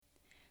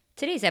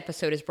Today's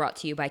episode is brought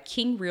to you by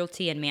King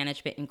Realty and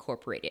Management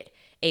Incorporated,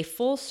 a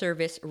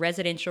full-service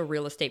residential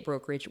real estate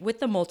brokerage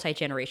with a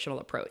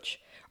multi-generational approach.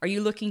 Are you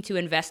looking to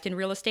invest in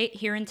real estate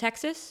here in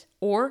Texas?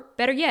 Or,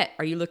 better yet,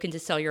 are you looking to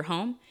sell your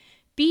home?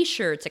 Be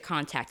sure to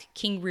contact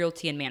King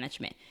Realty and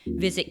Management.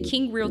 Visit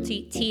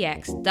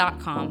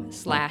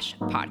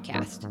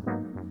kingrealtytx.com/podcast.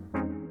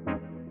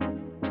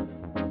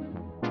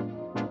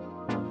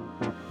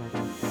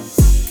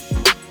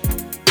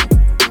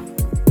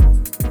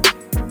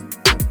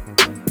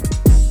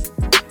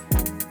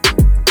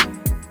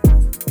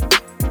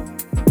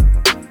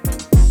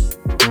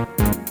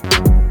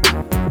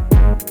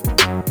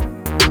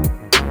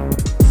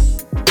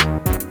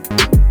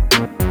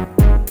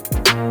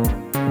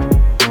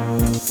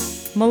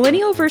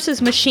 Millennial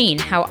versus Machine,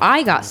 how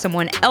I got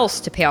someone else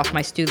to pay off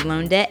my student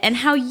loan debt and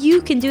how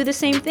you can do the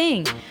same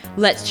thing.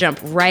 Let's jump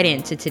right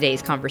into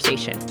today's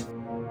conversation.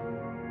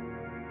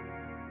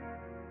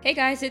 Hey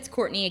guys, it's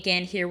Courtney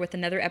again here with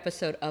another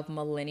episode of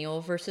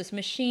Millennial versus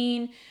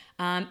Machine.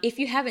 If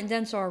you haven't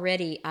done so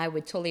already, I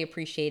would totally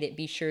appreciate it.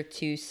 Be sure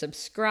to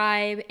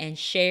subscribe and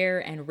share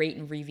and rate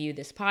and review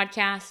this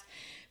podcast.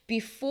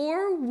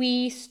 Before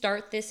we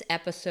start this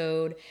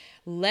episode,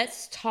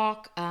 let's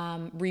talk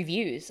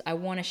reviews. I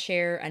want to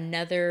share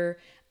another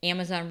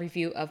Amazon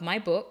review of my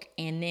book,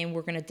 and then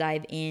we're going to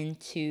dive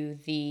into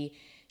the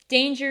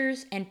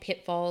dangers and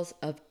pitfalls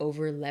of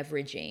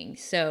over-leveraging.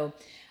 So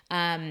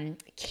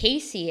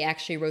Casey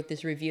actually wrote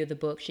this review of the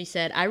book. She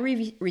said, I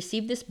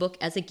received this book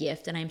as a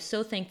gift, and I'm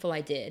so thankful I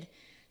did.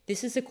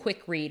 This is a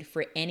quick read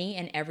for any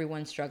and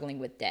everyone struggling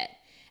with debt.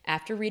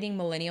 After reading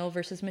Millennial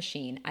versus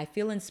Machine, I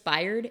feel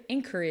inspired,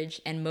 encouraged,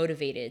 and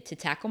motivated to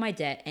tackle my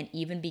debt and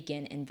even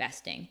begin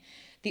investing.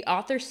 The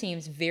author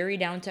seems very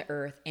down to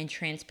earth and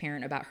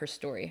transparent about her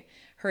story.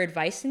 Her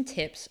advice and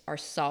tips are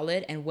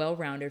solid and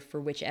well-rounded for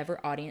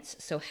whichever audience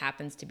so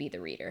happens to be the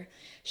reader.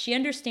 She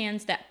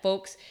understands that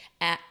folks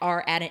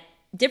are at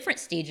different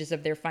stages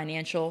of their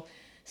financial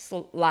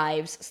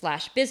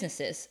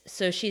lives/businesses,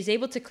 so she's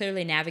able to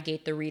clearly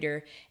navigate the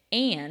reader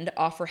and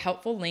offer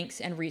helpful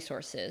links and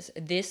resources.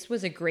 This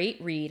was a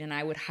great read, and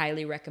I would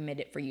highly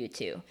recommend it for you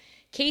too.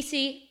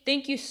 Casey,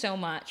 thank you so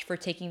much for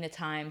taking the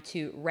time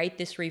to write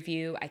this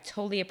review. I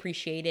totally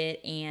appreciate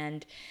it.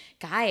 And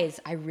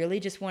guys, I really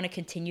just want to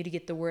continue to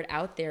get the word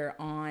out there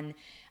on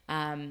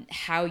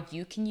how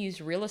you can use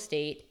real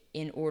estate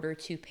in order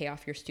to pay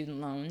off your student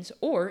loans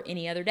or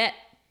any other debt.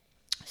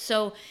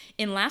 So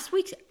in last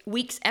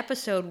week's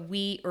episode,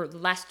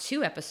 last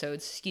two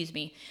episodes,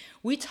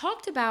 we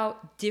talked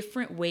about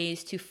different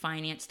ways to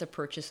finance the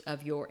purchase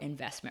of your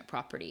investment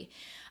property.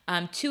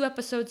 2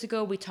 episodes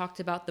ago, we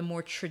talked about the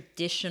more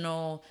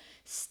traditional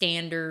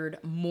standard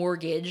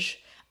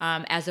mortgage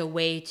as a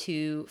way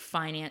to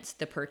finance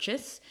the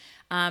purchase.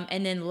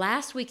 And then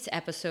last week's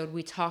episode,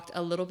 we talked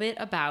a little bit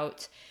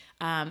about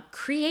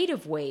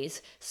creative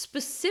ways,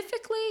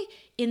 specifically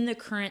in the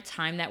current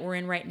time that we're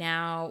in right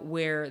now,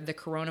 where the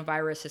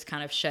coronavirus has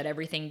kind of shut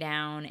everything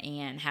down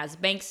and has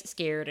banks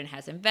scared and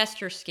has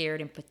investors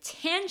scared, and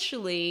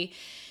potentially,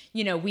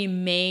 we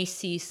may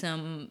see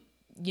some,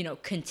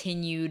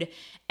 continued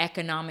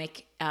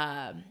economic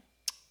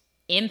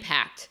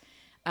impact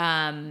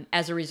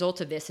as a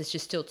result of this. It's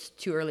just still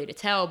too early to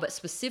tell, but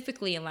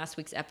specifically in last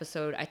week's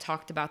episode, I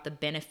talked about the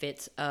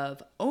benefits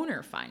of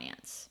owner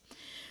finance.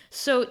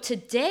 So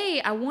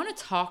today I want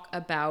to talk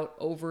about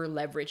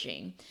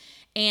over-leveraging.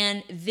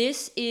 And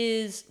this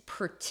is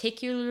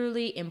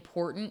particularly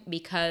important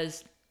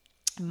because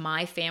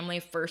my family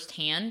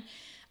firsthand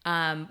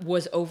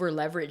was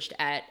over-leveraged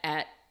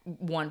at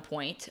one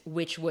point,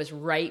 which was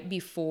right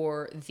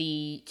before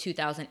the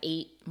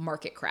 2008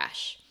 market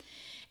crash.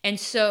 And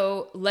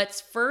so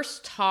let's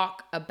first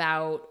talk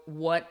about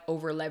what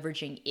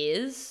over-leveraging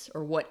is,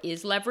 or what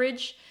is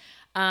leverage.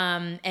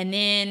 And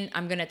then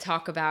I'm going to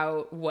talk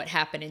about what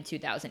happened in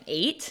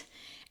 2008,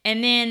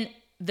 and then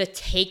the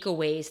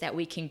takeaways that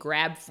we can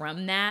grab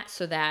from that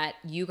so that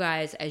you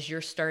guys, as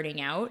you're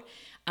starting out,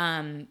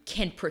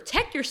 can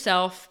protect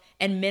yourself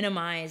and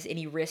minimize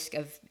any risk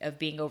of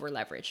being over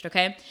leveraged.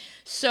 Okay.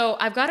 So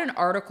I've got an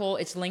article,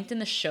 it's linked in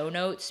the show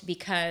notes,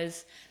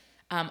 because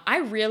I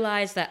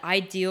realize that I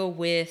deal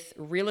with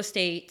real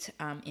estate,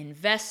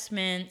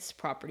 investments,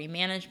 property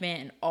management,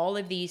 and all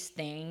of these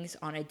things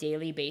on a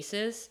daily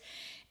basis.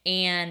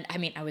 And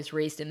I was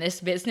raised in this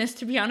business,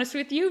 to be honest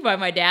with you, by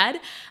my dad,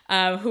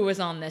 who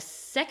was on the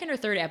 2nd or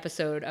 3rd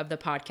episode of the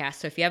podcast.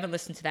 So if you haven't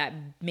listened to that,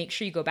 make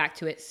sure you go back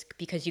to it,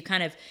 because you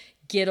kind of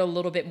get a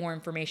little bit more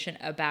information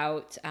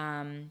about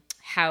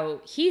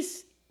how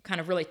he's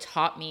kind of really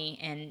taught me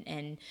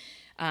and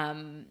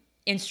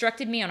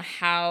instructed me on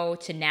how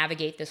to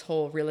navigate this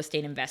whole real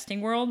estate investing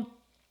world.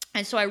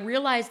 And so I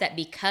realized that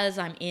because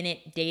I'm in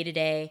it day to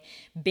day,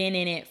 been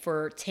in it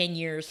for 10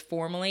 years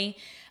formally,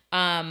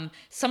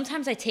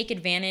 sometimes I take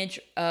advantage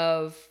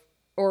of,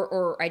 what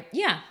am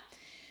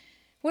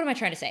I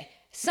trying to say?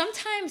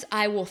 Sometimes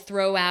I will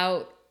throw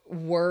out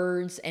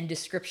words and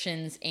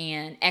descriptions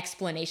and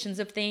explanations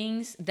of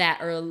things that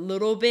are a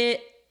little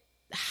bit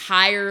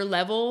higher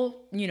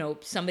level,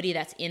 somebody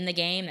that's in the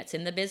game, that's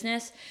in the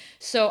business.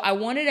 So I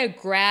wanted to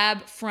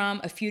grab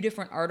from a few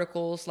different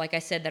articles, like I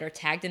said, that are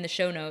tagged in the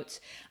show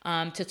notes,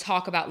 to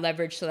talk about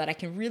leverage so that I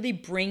can really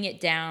bring it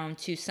down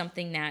to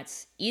something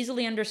that's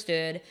easily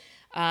understood,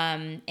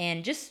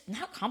 and just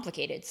not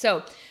complicated.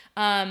 So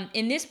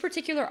in this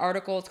particular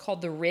article, it's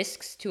called The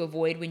Risks to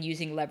Avoid When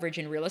Using Leverage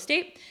in Real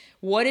Estate.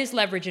 What is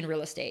leverage in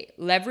real estate?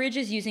 Leverage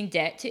is using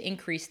debt to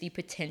increase the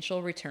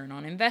potential return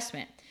on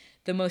investment.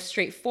 The most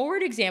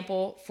straightforward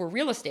example for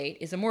real estate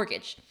is a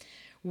mortgage,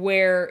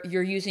 where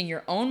you're using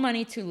your own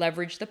money to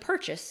leverage the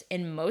purchase.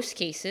 In most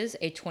cases,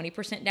 a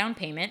 20% down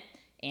payment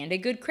and a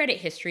good credit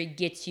history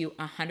gets you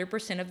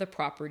 100% of the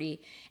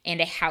property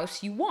and a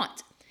house you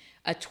want.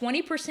 A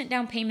 20%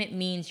 down payment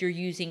means you're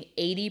using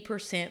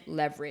 80%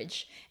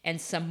 leverage, and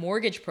some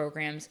mortgage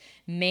programs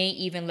may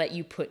even let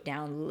you put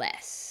down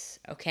less,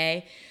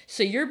 okay?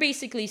 So you're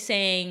basically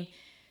saying,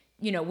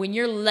 when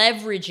you're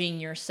leveraging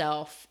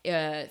yourself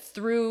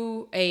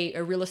through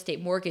a real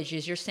estate mortgage,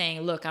 is you're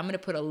saying, look, I'm going to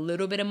put a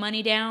little bit of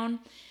money down,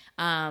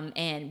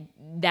 and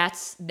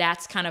that's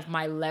kind of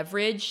my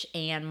leverage,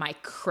 and my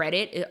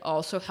credit, it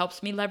also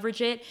helps me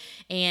leverage it,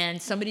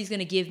 and somebody's going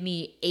to give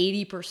me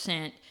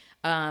 80%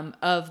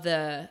 of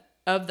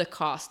the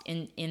cost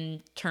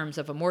in terms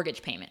of a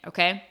mortgage payment,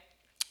 okay?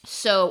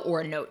 So,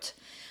 or a note.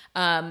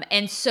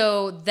 And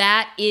so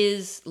that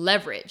is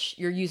leverage.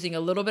 You're using a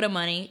little bit of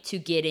money to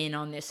get in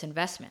on this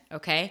investment,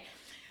 okay?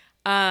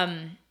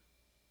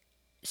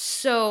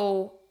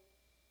 So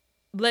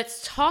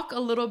let's talk a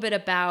little bit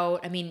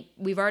about,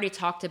 we've already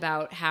talked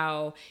about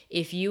how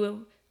if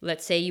you,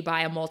 let's say you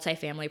buy a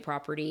multifamily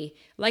property,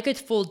 like a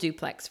full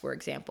duplex, for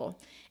example,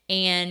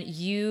 and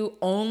you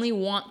only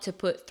want to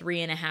put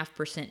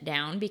 3.5%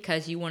 down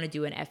because you want to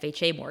do an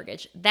FHA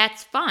mortgage,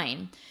 that's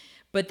fine.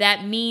 But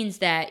that means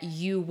that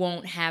you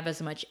won't have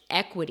as much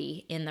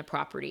equity in the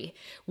property,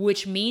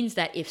 which means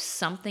that if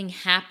something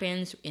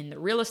happens in the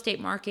real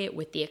estate market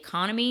with the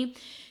economy,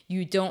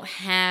 you don't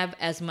have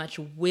as much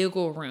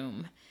wiggle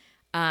room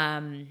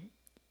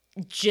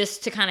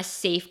just to kind of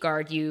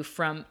safeguard you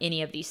from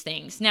any of these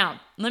things.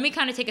 Now, let me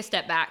kind of take a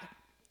step back.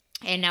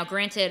 And now,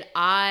 granted,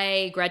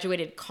 I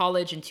graduated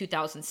college in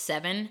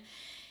 2007.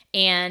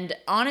 And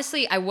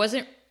honestly, I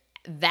wasn't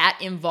that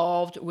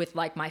involved with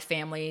like my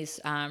family's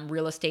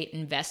real estate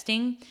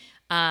investing.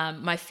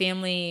 My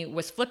family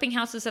was flipping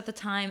houses at the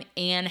time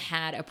and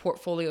had a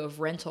portfolio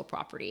of rental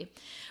property.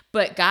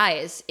 But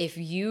guys, if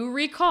you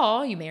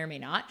recall, you may or may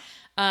not,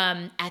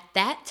 at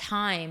that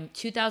time,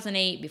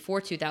 2008,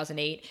 before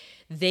 2008,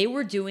 they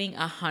were doing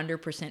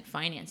 100%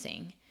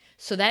 financing.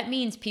 So that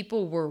means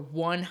people were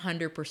 100%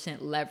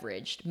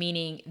 leveraged,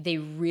 meaning they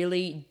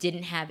really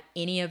didn't have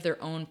any of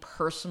their own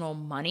personal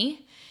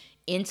money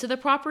into the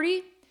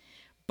property,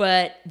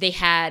 but they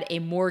had a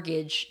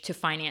mortgage to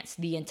finance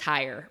the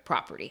entire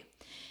property.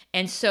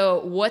 And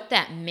so what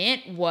that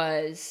meant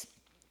was,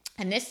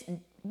 and this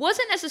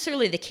wasn't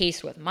necessarily the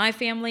case with my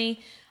family,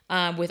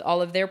 with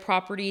all of their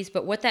properties,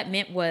 but what that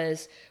meant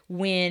was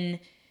when,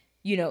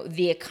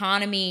 the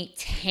economy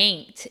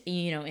tanked,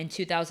 in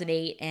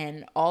 2008,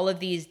 and all of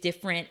these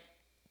different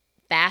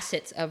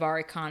facets of our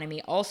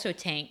economy also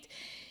tanked,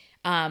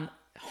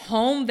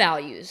 home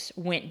values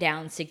went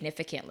down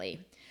significantly.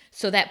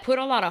 So that put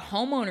a lot of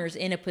homeowners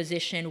in a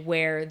position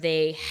where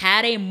they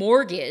had a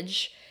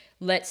mortgage,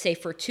 let's say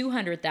for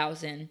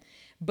 $200,000,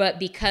 but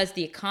because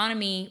the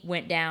economy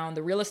went down,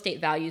 the real estate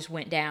values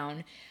went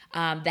down,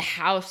 the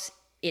house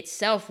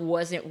itself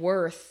wasn't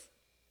worth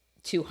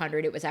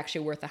 $200,000, it was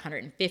actually worth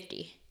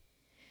 $150,000.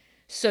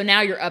 So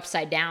now you're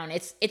upside down.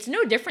 It's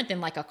no different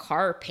than like a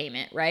car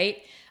payment,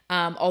 right?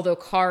 Although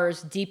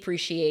cars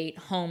depreciate,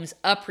 homes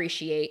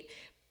appreciate.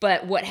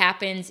 But what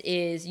happens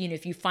is,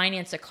 if you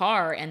finance a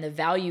car and the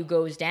value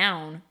goes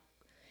down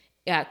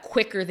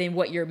quicker than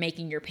what you're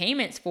making your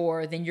payments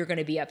for, then you're going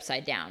to be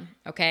upside down.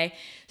 Okay.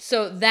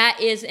 So that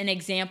is an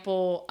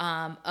example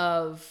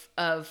of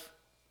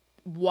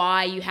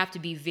why you have to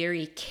be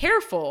very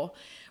careful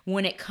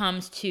when it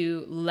comes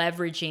to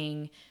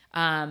leveraging,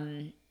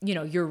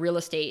 your real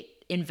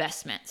estate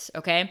investments.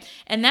 Okay.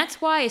 And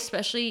that's why,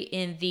 especially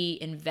in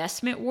the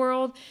investment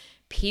world,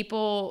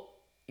 people,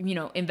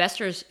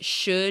 investors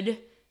should,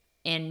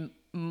 in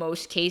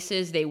most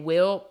cases, they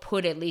will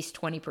put at least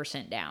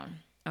 20% down.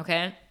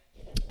 Okay.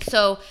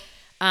 So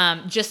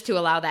just to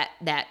allow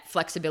that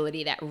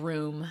flexibility, that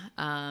room,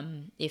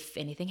 if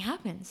anything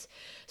happens.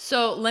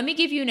 So let me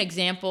give you an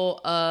example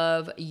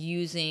of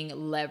using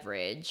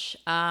leverage.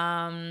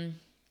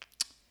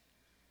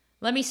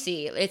 Let me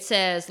see. It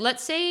says,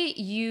 let's say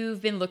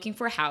you've been looking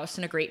for a house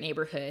in a great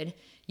neighborhood.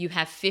 You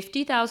have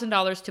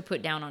 $50,000 to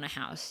put down on a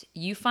house.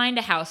 You find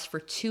a house for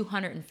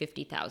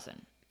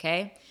 $250,000.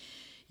 Okay.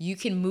 You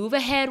can move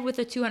ahead with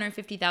a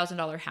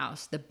 $250,000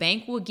 house. The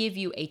bank will give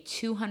you a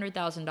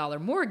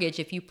 $200,000 mortgage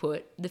if you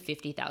put the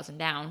 $50,000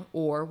 down,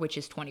 or which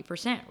is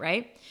 20%,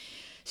 right?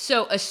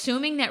 So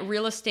assuming that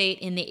real estate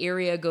in the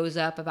area goes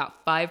up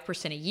about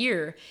 5% a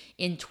year,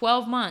 in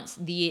 12 months,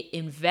 the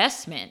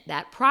investment,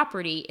 that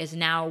property, is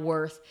now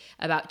worth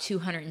about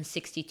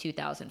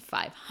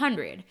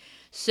 $262,500.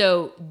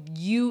 So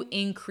you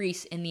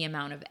increase in the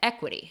amount of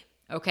equity,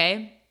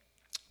 okay?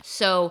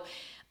 So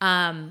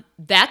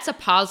that's a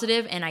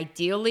positive, and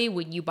ideally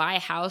when you buy a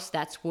house,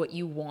 that's what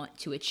you want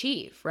to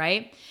achieve,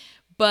 right?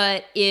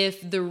 But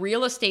if the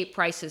real estate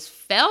prices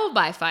fell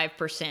by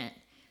 5%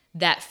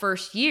 that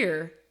first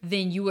year,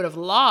 then you would have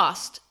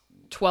lost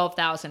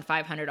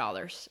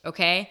 $12,500,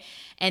 okay?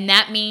 And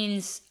that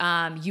means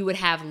you would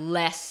have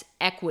less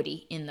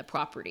equity in the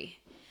property.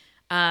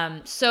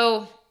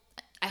 So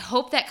I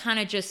hope that kind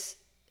of just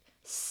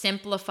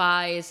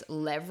simplifies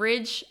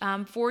leverage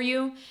for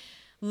you.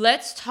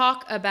 Let's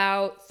talk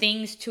about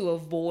things to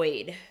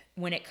avoid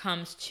when it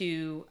comes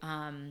to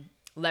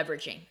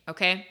leveraging,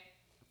 okay?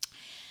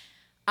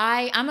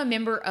 I'm a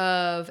member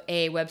of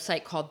a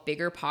website called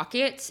Bigger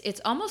Pockets. It's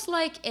almost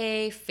like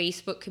a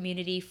Facebook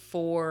community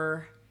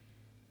for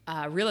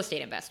real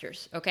estate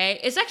investors, okay?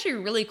 It's actually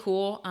really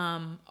cool.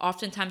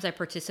 Oftentimes I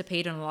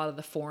participate in a lot of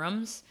the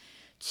forums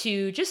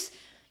to just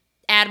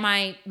add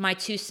my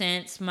 2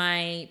 cents,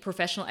 my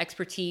professional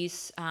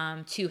expertise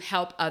to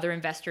help other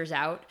investors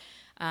out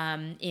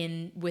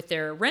with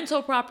their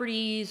rental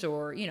properties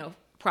or,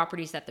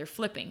 properties that they're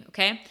flipping,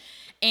 okay?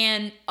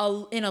 And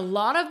in a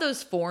lot of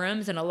those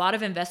forums and a lot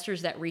of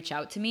investors that reach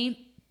out to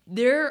me,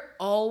 they're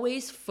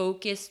always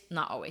focused,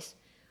 not always,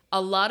 a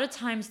lot of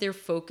times they're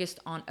focused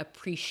on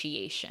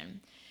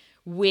appreciation,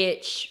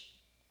 which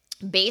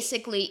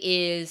basically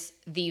is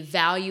the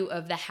value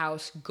of the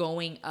house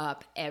going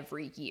up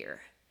every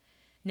year.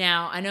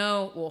 Now, I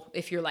know, well,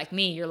 if you're like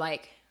me, you're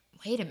like,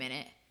 wait a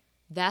minute,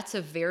 that's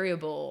a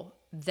variable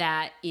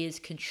that is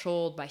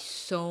controlled by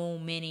so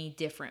many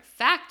different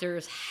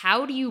factors.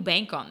 How do you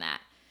bank on that?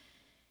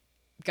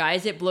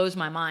 Guys, it blows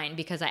my mind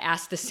because I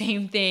asked the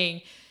same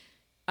thing.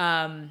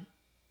 Prime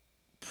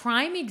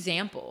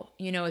example,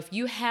 if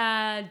you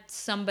had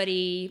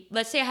somebody,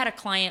 let's say I had a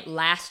client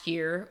last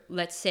year,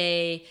 let's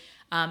say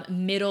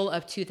middle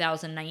of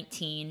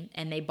 2019,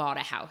 and they bought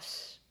a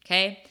house,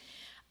 okay?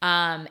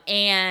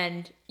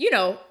 And,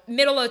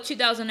 middle of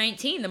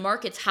 2019, the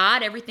market's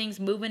hot, everything's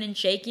moving and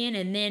shaking.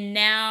 And then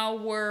now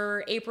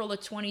we're April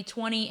of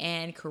 2020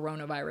 and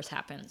coronavirus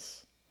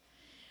happens.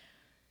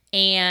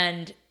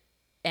 And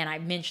I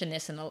mentioned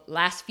this in the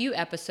last few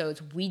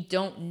episodes, we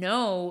don't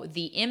know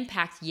the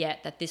impact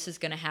yet that this is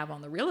going to have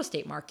on the real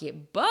estate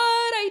market, but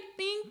I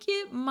think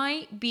it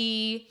might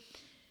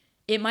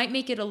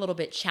make it a little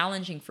bit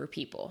challenging for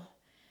people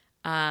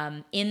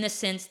in the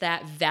sense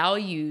that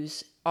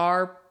values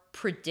are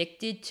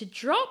predicted to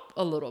drop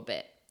a little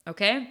bit,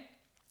 okay?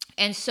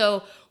 And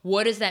so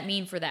what does that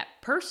mean for that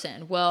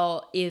person?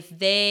 Well, if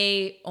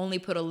they only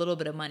put a little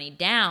bit of money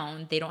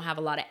down, they don't have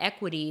a lot of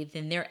equity,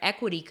 then their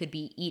equity could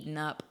be eaten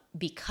up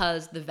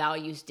because the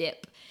values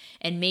dip.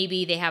 And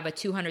maybe they have a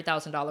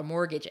 $200,000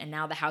 mortgage and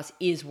now the house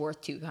is worth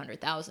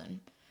 $200,000.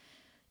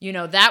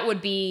 That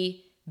would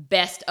be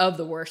best of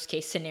the worst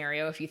case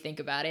scenario if you think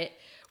about it.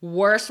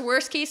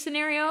 Worst case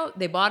scenario,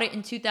 they bought it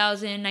in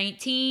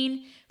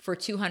 2019 for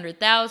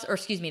 $200,000, or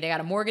excuse me, they got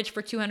a mortgage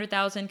for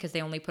 $200,000 because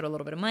they only put a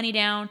little bit of money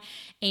down.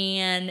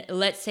 And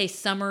let's say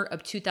summer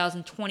of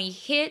 2020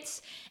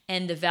 hits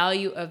and the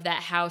value of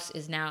that house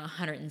is now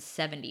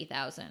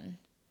 $170,000.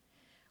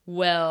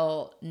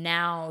 Well,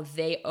 now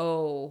they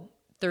owe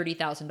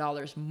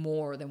 $30,000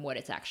 more than what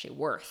it's actually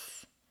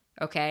worth.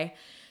 Okay?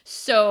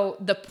 So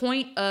the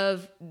point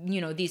of,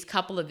 these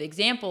couple of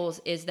examples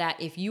is that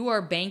if you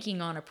are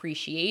banking on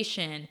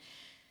appreciation,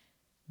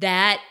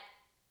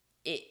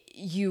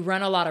 you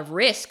run a lot of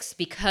risks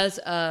because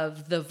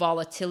of the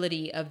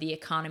volatility of the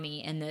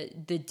economy and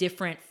the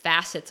different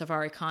facets of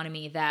our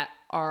economy that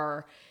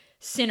are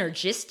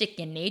synergistic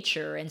in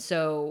nature. And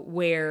so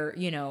where,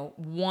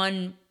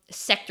 one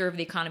sector of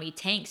the economy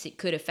tanks, it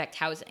could affect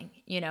housing,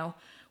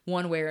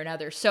 one way or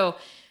another. So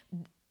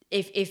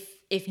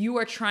if you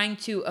are trying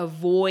to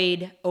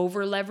avoid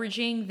over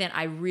leveraging, then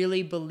I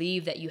really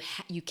believe that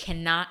you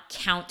cannot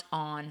count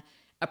on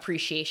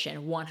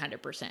appreciation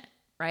 100%,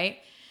 right?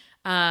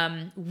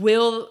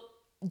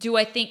 Do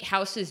I think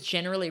houses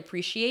generally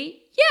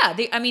appreciate? Yeah,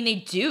 they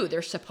do.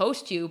 They're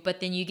supposed to, but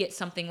then you get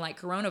something like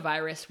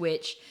coronavirus,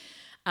 which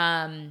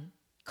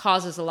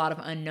causes a lot of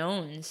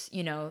unknowns,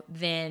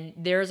 then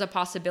there's a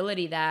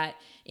possibility that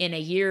in a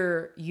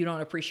year you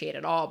don't appreciate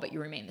at all, but you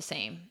remain the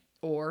same,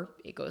 or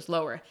it goes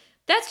lower.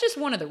 That's just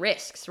one of the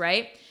risks,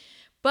 right?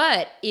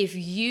 But if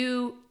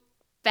you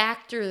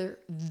factor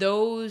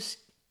those,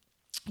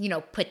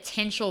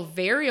 potential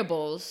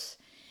variables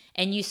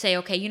and you say,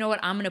 okay, you know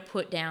what, I'm going to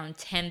put down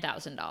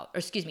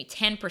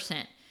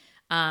 $10%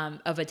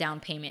 of a down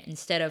payment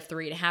instead of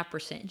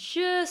 3.5%,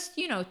 just,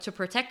 to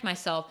protect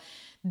myself,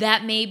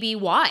 that may be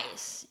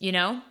wise,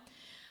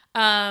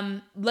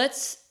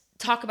 Let's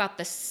talk about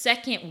the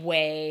second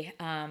way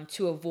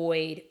to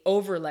avoid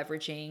over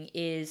leveraging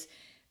is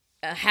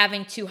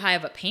having too high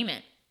of a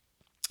payment.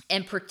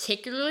 And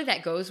particularly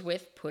that goes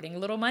with putting a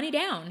little money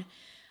down.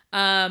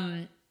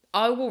 I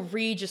will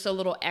read just a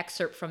little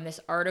excerpt from this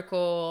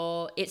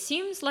article. It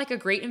seems like a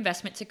great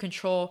investment to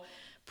control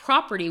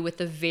property with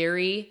a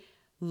very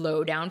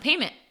low down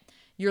payment.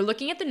 You're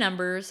looking at the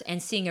numbers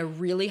and seeing a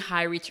really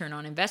high return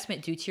on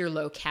investment due to your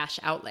low cash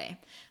outlay.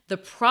 The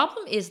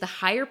problem is the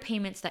higher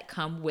payments that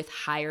come with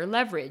higher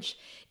leverage.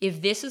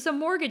 If this is a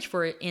mortgage,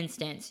 for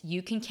instance,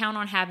 you can count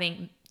on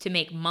having to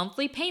make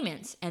monthly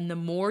payments, and the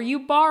more you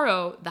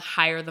borrow, the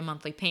higher the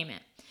monthly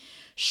payment.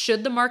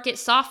 Should the market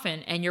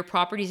soften and your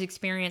properties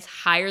experience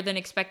higher than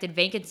expected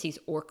vacancies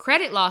or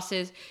credit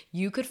losses,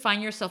 you could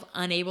find yourself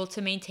unable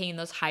to maintain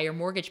those higher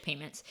mortgage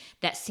payments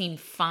that seem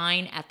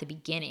fine at the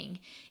beginning.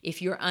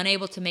 If you're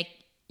unable to make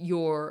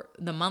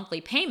the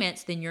monthly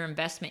payments, then your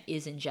investment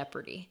is in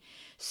jeopardy.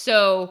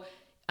 So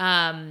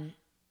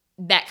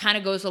that kind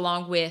of goes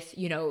along with,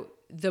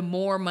 the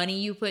more money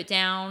you put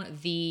down,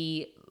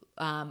 the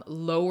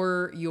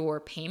lower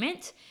your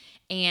payment,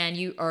 and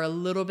you are a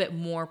little bit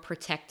more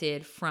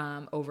protected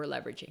from over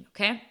leveraging.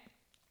 Okay.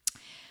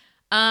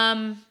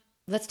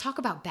 Let's talk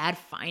about bad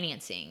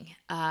financing.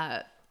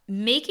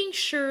 Making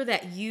sure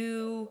that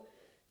you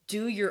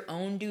do your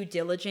own due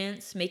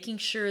diligence, making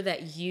sure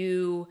that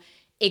you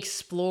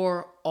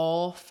explore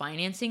all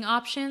financing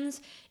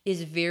options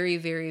is very,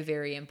 very,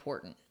 very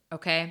important.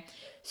 Okay.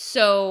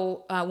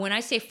 So when I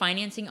say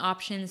financing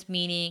options,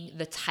 meaning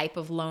the type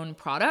of loan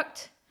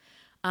product,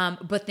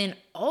 but then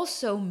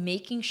also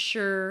making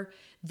sure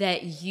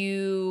that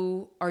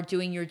you are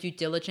doing your due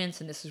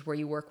diligence, and this is where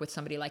you work with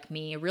somebody like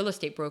me, a real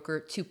estate broker,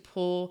 to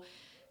pull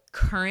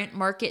current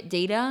market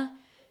data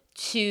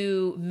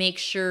to make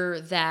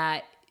sure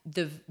that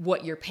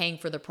what you're paying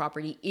for the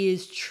property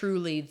is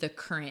truly the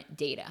current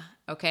data.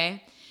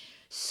 Okay.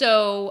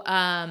 So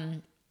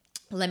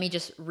let me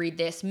just read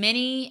this.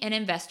 Many an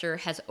investor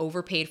has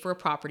overpaid for a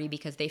property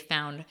because they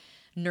found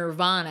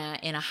nirvana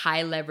in a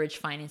high leverage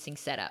financing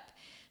setup.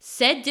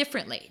 Said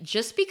differently,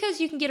 just because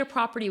you can get a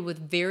property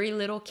with very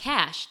little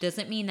cash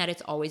doesn't mean that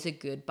it's always a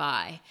good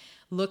buy.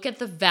 Look at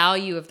the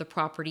value of the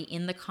property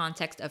in the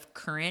context of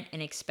current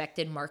and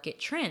expected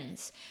market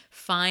trends.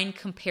 Find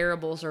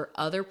comparables or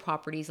other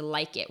properties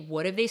like it.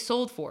 What have they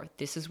sold for?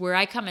 This is where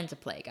I come into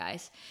play,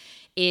 guys,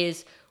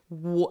 is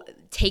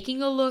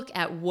taking a look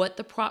at what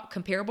the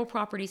comparable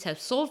properties have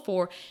sold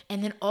for,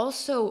 and then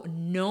also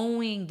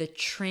knowing the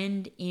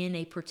trend in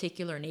a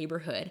particular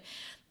neighborhood.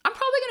 I'm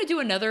probably going to do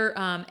another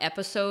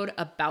episode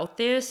about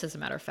this. As a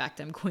matter of fact,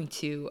 I'm going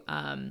to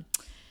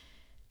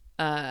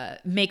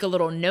make a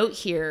little note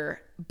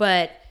here.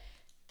 But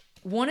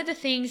one of the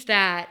things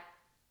that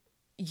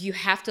you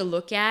have to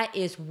look at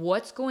is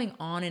what's going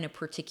on in a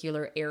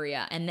particular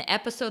area. And the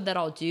episode that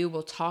I'll do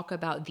will talk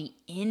about the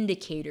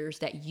indicators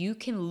that you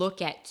can look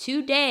at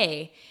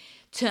today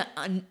to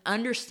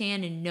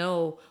understand and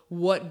know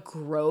what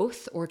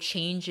growth or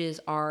changes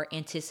are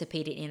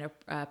anticipated in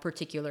a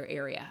particular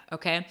area.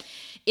 Okay.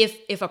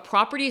 If a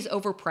property is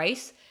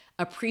overpriced,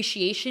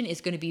 appreciation is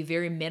going to be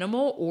very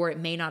minimal, or it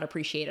may not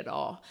appreciate at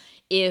all.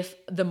 If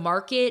the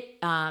market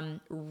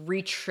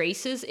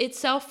retraces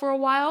itself for a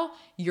while,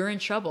 you're in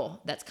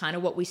trouble. That's kind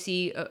of what we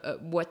see,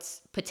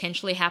 what's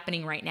potentially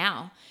happening right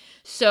now.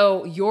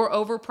 So your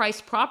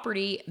overpriced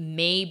property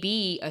may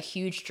be a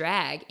huge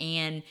drag.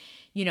 And,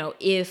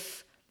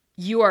 if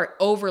you are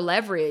over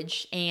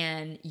leveraged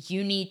and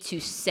you need to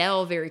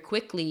sell very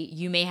quickly,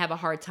 you may have a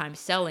hard time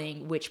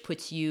selling, which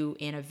puts you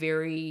in a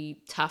very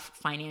tough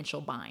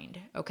financial bind.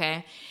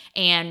 Okay.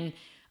 And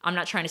I'm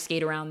not trying to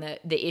skate around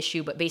the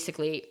issue, but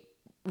basically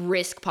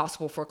risk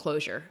possible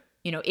foreclosure,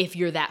 if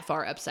you're that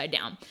far upside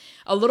down.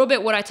 A little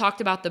bit what I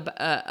talked about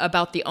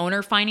the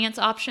owner finance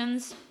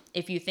options.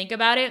 If you think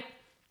about it,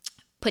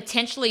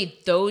 potentially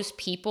those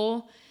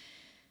people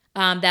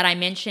that I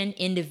mentioned,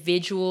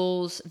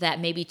 individuals that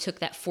maybe took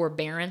that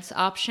forbearance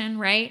option,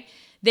 right?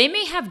 They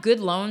may have good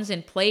loans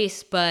in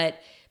place, but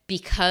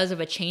because of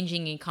a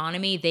changing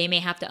economy, they may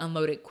have to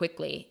unload it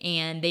quickly,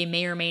 and they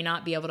may or may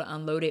not be able to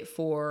unload it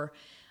for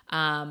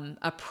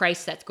a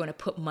price that's going to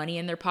put money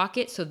in their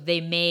pocket. So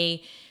they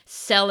may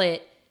sell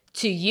it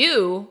to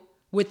you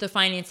with the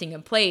financing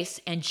in place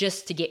and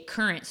just to get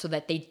current so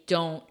that they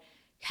don't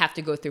have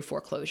to go through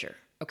foreclosure.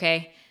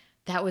 Okay.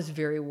 That was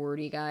very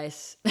wordy,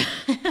 guys.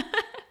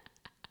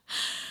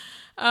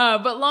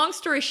 But long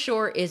story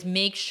short is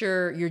make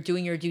sure you're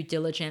doing your due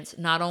diligence,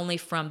 not only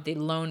from the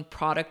loan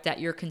product that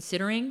you're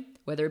considering,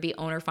 whether it be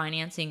owner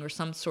financing or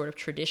some sort of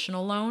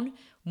traditional loan,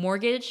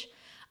 mortgage,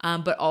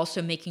 but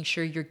also making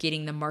sure you're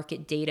getting the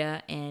market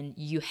data and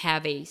you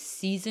have a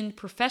seasoned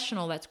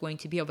professional that's going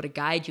to be able to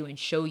guide you and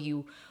show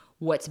you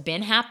what's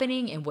been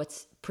happening and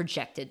what's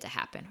projected to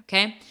happen.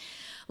 Okay.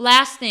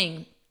 Last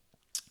thing,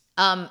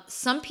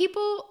 some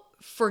people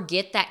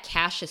forget that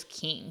cash is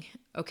king.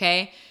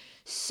 Okay.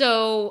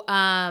 So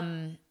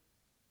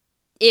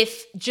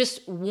if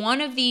just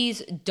one of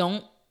these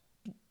don't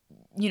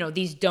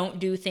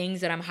do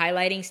things that I'm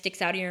highlighting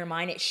sticks out in your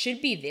mind, it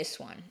should be this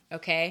one.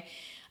 Okay.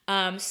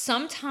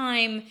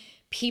 Sometime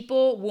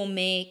people will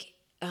make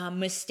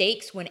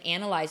mistakes when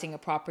analyzing a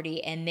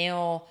property, and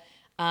they'll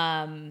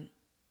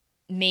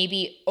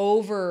maybe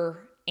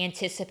over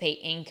anticipate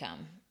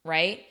income,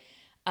 right?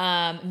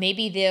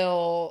 Maybe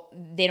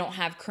they don't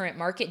have current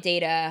market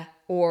data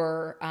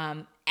or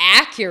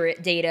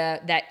accurate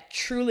data that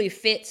truly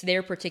fits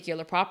their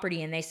particular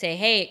property, and they say,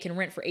 hey, it can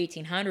rent for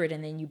 $1,800,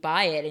 and then you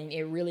buy it and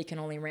it really can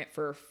only rent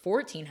for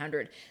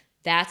 $1,400.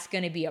 That's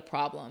going to be a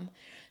problem.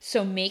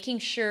 So making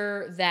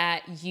sure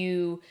that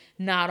you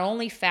not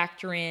only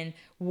factor in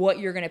what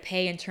you're going to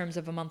pay in terms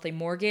of a monthly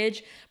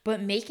mortgage,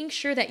 but making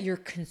sure that you're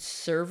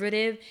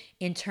conservative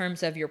in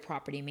terms of your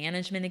property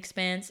management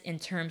expense, in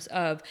terms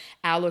of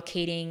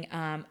allocating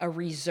a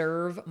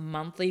reserve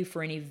monthly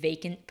for any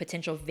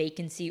potential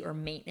vacancy or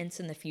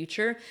maintenance in the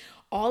future.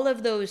 All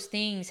of those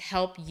things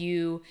help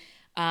you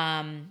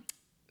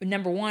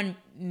number one,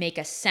 make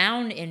a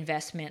sound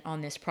investment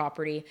on this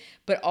property,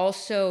 but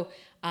also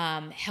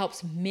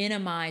helps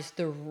minimize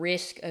the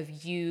risk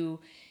of you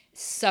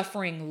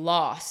suffering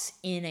loss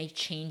in a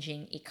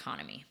changing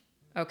economy.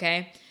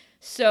 Okay?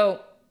 So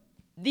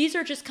these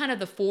are just kind of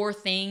the 4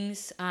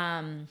 things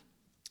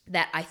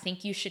that I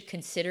think you should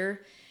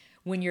consider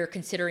when you're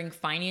considering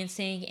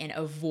financing and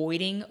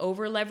avoiding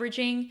over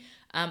leveraging.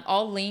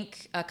 I'll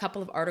link a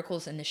couple of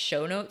articles in the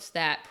show notes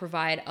that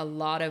provide a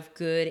lot of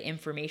good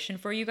information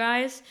for you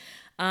guys.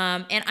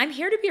 And I'm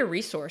here to be a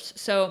resource.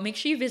 So make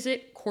sure you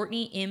visit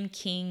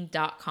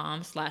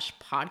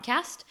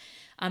CourtneyMKing.com/podcast.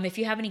 If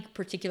you have any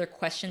particular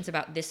questions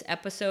about this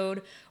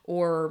episode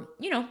or,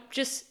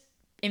 just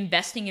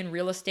investing in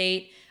real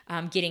estate,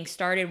 getting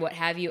started, what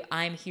have you,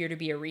 I'm here to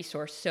be a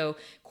resource. So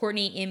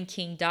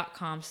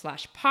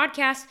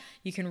CourtneyMKing.com/podcast.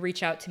 You can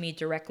reach out to me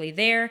directly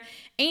there.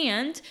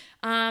 And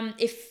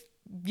if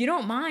you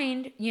don't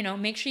mind,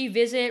 make sure you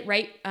visit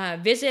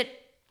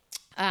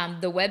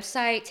the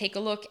website, take a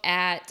look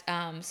at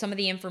some of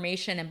the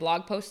information and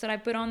blog posts that I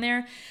put on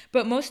there.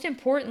 But most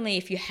importantly,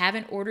 if you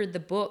haven't ordered the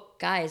book,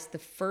 guys, the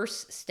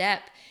first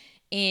step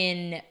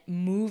in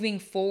moving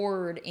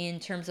forward in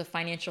terms of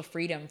financial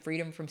freedom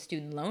from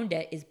student loan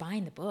debt, is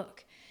buying the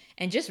book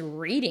and just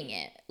reading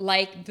it.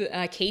 Like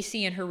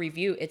Casey in her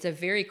review, it's a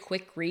very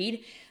quick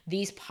read.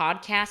 These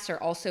podcasts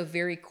are also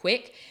very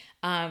quick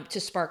to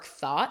spark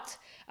thought,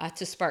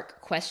 to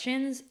spark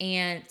questions,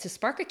 and to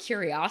spark a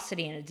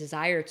curiosity and a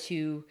desire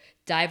to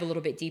dive a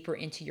little bit deeper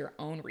into your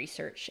own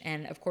research.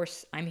 And of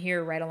course, I'm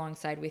here right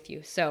alongside with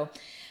you. So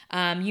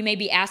you may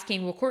be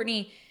asking, well,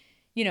 Courtney,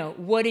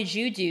 what did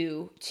you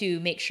do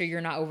to make sure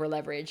you're not over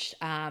leveraged?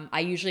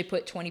 I usually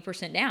put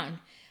 20% down.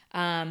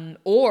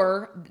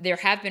 Or there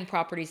have been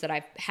properties that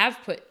I have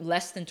put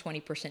less than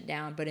 20%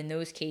 down, but in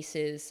those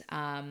cases,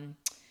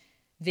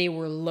 they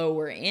were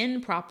lower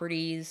end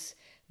properties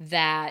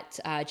that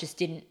just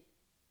didn't,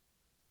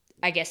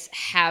 I guess,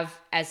 have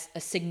as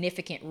a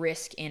significant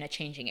risk in a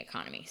changing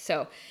economy.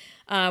 So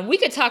we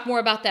could talk more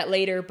about that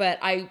later, but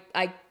I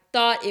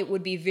thought it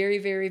would be very,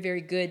 very,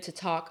 very good to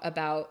talk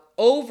about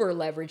over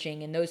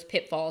leveraging and those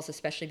pitfalls,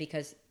 especially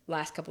because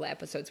last couple of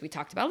episodes we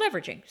talked about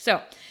leveraging. So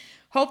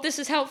hope this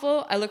is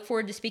helpful. I look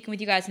forward to speaking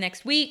with you guys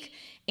next week,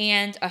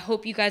 and I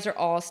hope you guys are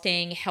all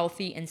staying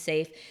healthy and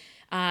safe.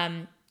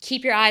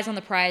 Keep your eyes on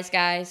the prize,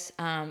 guys.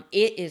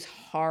 It is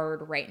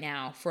hard right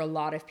now for a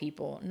lot of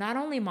people, not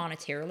only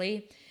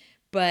monetarily,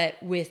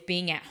 but with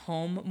being at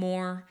home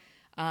more.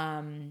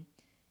 And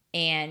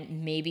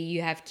maybe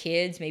you have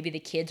kids, maybe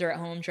the kids are at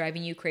home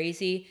driving you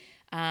crazy.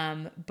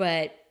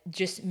 But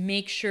just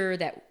make sure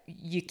that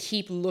you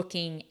keep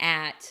looking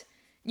at,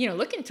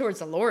 looking towards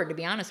the Lord, to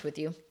be honest with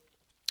you,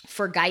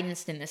 for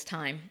guidance in this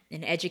time,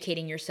 and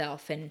educating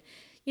yourself and,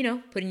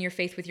 putting your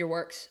faith with your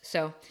works.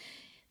 So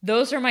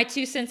those are my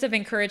 2 cents of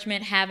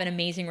encouragement. Have an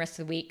amazing rest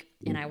of the week,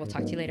 and I will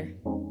talk to you later.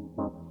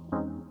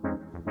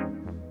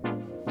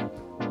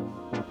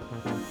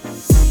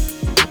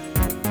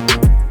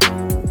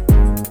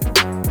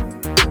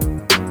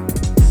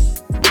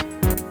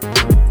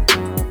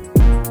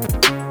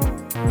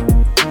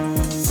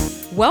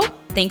 Well,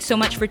 thanks so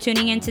much for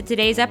tuning in to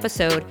today's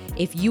episode.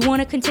 If you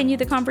want to continue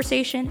the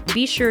conversation,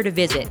 be sure to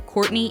visit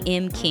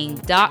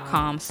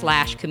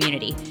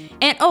CourtneyMKing.com/community.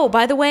 And oh,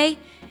 by the way,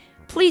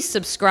 please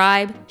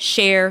subscribe,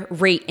 share,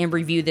 rate, and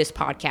review this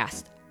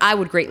podcast. I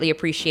would greatly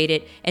appreciate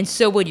it, and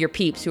so would your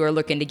peeps who are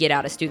looking to get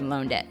out of student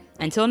loan debt.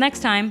 Until next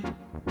time.